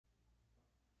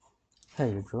Hi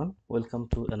everyone, welcome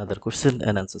to another question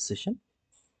and answer session.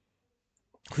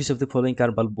 Which of the following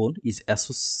carpal bone is a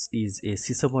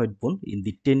sesamoid bone in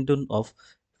the tendon of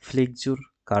flexor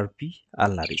carpi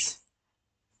ulnaris?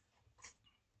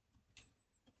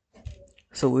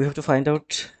 So we have to find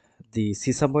out the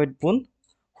sesamoid bone,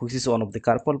 which is one of the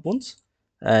carpal bones,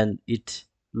 and it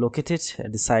located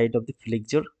at the side of the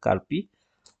flexor carpi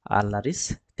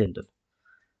ulnaris tendon.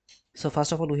 So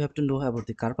first of all, we have to know about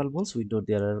the carpal bones. We know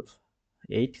there are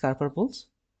 8 carpal bones.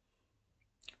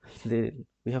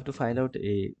 We have to find out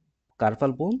a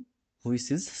carpal bone which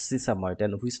is sesamoid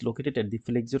and which is located at the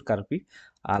flexor carpi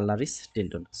ulnaris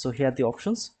tendon. So here are the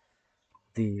options.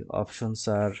 The options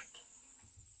are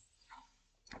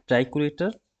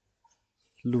triculator,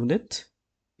 lunate,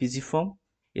 pisiform,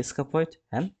 escapoid,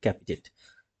 and capitate.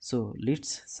 So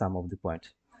let's sum of the point.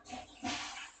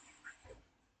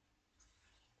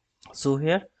 So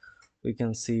here we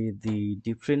can see the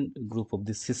different group of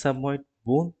the sesamoid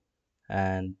bone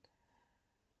and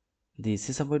the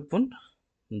sesamoid bone,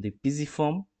 the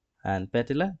pisiform and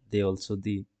patella. They also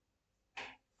the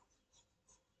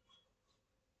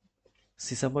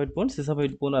sesamoid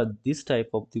bone are this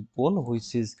type of the bone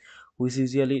which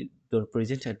usually don't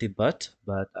present at the birth,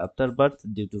 but after birth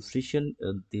due to friction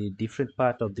the different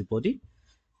part of the body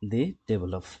they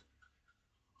develop.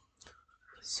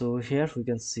 So here we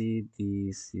can see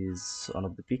this is one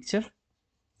of the picture,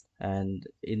 and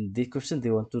in this question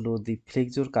they want to know the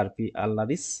flexor carpi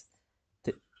ulnaris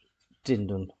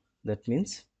tendon. That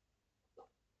means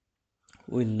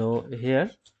we know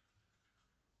here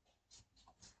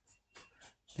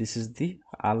this is the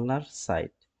ulnar side.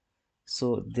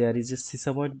 So there is a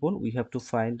sesamoid bone. We have to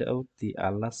find out the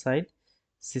ulnar side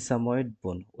sesamoid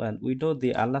bone, and we know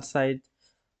the ulnar side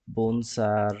bones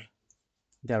are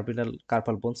the terminal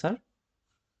carpal bones are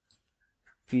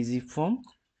pisiform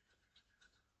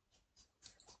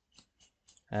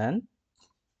and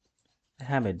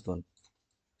hamate bone.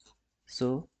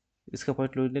 So scapular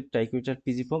lunate tricuspid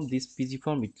pisiform. This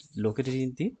pisiform is located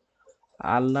in the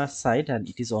ulnar side and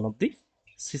it is one of the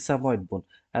sesamoid bone.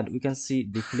 And we can see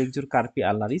the flexor carpi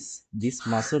ulnaris. This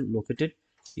muscle located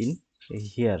in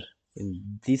here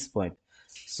in this point.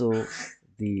 So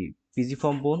the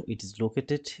pisiform bone it is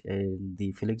located in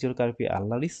the flexor carpi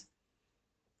ulnaris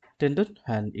tendon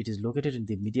and it is located in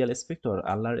the medial aspect or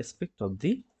ulnar aspect of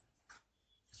the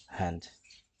hand.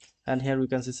 And here we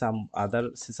can see some other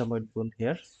sesamoid bone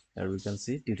here. Here we can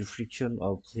see due to friction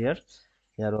of here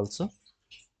also.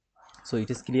 So it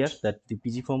is clear that the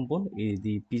pisiform bone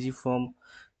the pisiform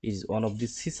is one of the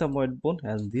sesamoid bone,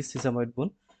 and this sesamoid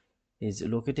bone is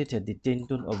located at the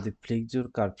tendon of the flexor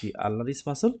carpi ulnaris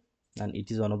muscle, and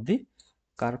it is one of the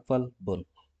carpal bone.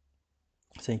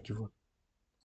 Thank you.